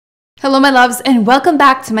Hello my loves and welcome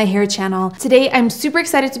back to my hair channel. Today I'm super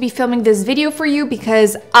excited to be filming this video for you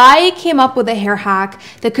because I came up with a hair hack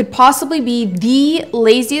that could possibly be the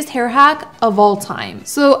laziest hair hack of all time.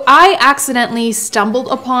 So I accidentally stumbled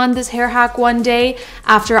upon this hair hack one day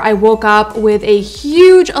after I woke up with a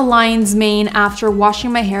huge lion's mane after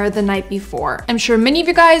washing my hair the night before. I'm sure many of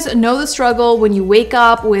you guys know the struggle when you wake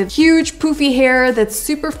up with huge poofy hair that's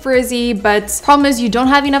super frizzy, but problem is you don't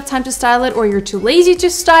have enough time to style it, or you're too lazy to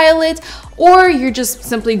style it, or you're just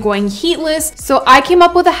simply going heatless. So I came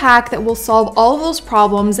up with a hack that will solve all of those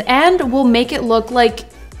problems and will make it look like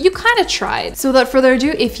you kind of tried. So without further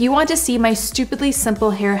ado, if you want to see my stupidly simple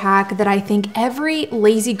hair hack that I think every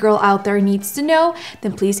lazy girl out there needs to know,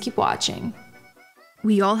 then please keep watching.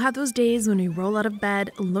 We all have those days when we roll out of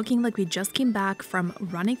bed looking like we just came back from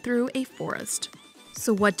running through a forest.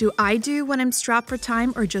 So what do I do when I'm strapped for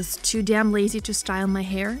time or just too damn lazy to style my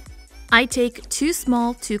hair? I take two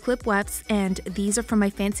small 2-clip wefts, and these are from my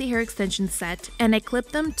fancy hair extension set, and I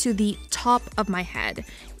clip them to the top of my head.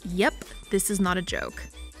 Yep, this is not a joke.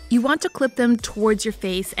 You want to clip them towards your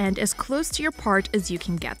face and as close to your part as you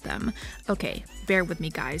can get them. Okay, bear with me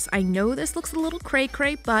guys. I know this looks a little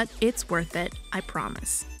cray-cray, but it's worth it, I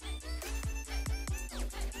promise.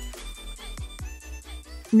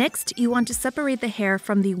 Next, you want to separate the hair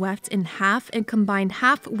from the weft in half and combine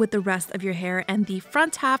half with the rest of your hair, and the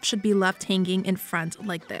front half should be left hanging in front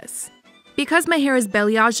like this. Because my hair is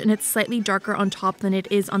balayage and it's slightly darker on top than it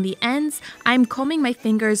is on the ends, I'm combing my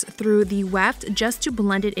fingers through the weft just to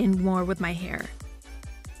blend it in more with my hair.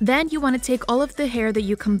 Then you want to take all of the hair that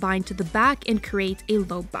you combine to the back and create a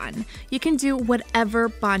low bun. You can do whatever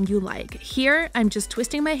bun you like. Here, I'm just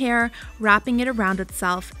twisting my hair, wrapping it around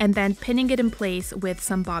itself, and then pinning it in place with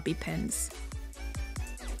some bobby pins.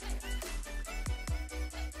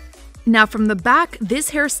 Now from the back, this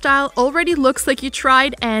hairstyle already looks like you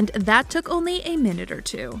tried, and that took only a minute or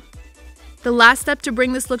two. The last step to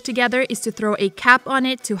bring this look together is to throw a cap on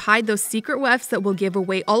it to hide those secret wefts that will give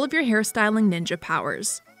away all of your hairstyling ninja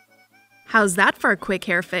powers. How's that for a quick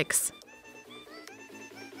hair fix?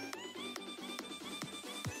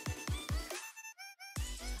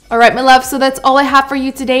 Alright my love, so that's all I have for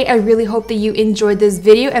you today. I really hope that you enjoyed this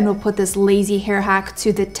video and will put this lazy hair hack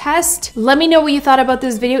to the test. Let me know what you thought about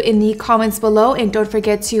this video in the comments below, and don't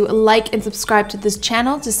forget to like and subscribe to this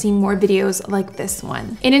channel to see more videos like this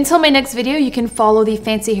one. And until my next video, you can follow the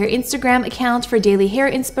Fancy Hair Instagram account for daily hair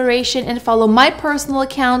inspiration and follow my personal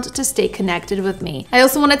account to stay connected with me. I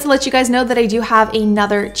also wanted to let you guys know that I do have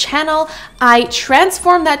another channel. I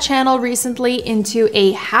transformed that channel recently into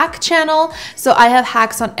a hack channel, so I have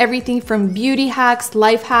hacks on everything from beauty hacks,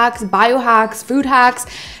 life hacks, biohacks, food hacks,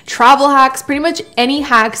 travel hacks, pretty much any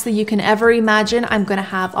hacks that you can ever imagine I'm gonna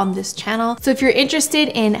have on this channel. So if you're interested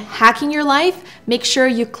in hacking your life, make sure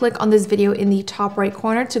you click on this video in the top right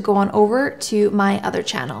corner to go on over to my other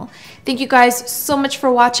channel. Thank you guys so much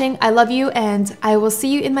for watching. I love you, and I will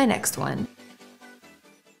see you in my next one.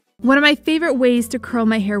 One of my favorite ways to curl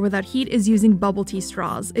my hair without heat is using bubble tea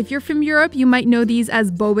straws. If you're from Europe, you might know these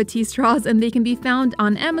as boba tea straws, and they can be found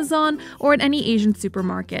on Amazon or at any Asian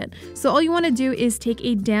supermarket. So all you want to do is take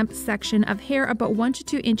a damp section of hair about 1 to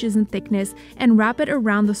 2 inches in thickness and wrap it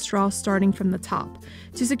around the straw starting from the top.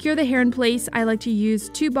 To secure the hair in place, I like to use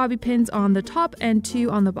 2 bobby pins on the top and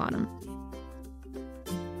 2 on the bottom.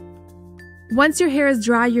 Once your hair is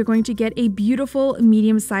dry, you're going to get a beautiful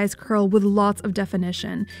medium-sized curl with lots of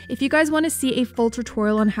definition. If you guys want to see a full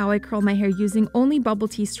tutorial on how I curl my hair using only bubble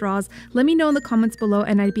tea straws, let me know in the comments below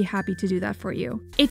and I'd be happy to do that for you.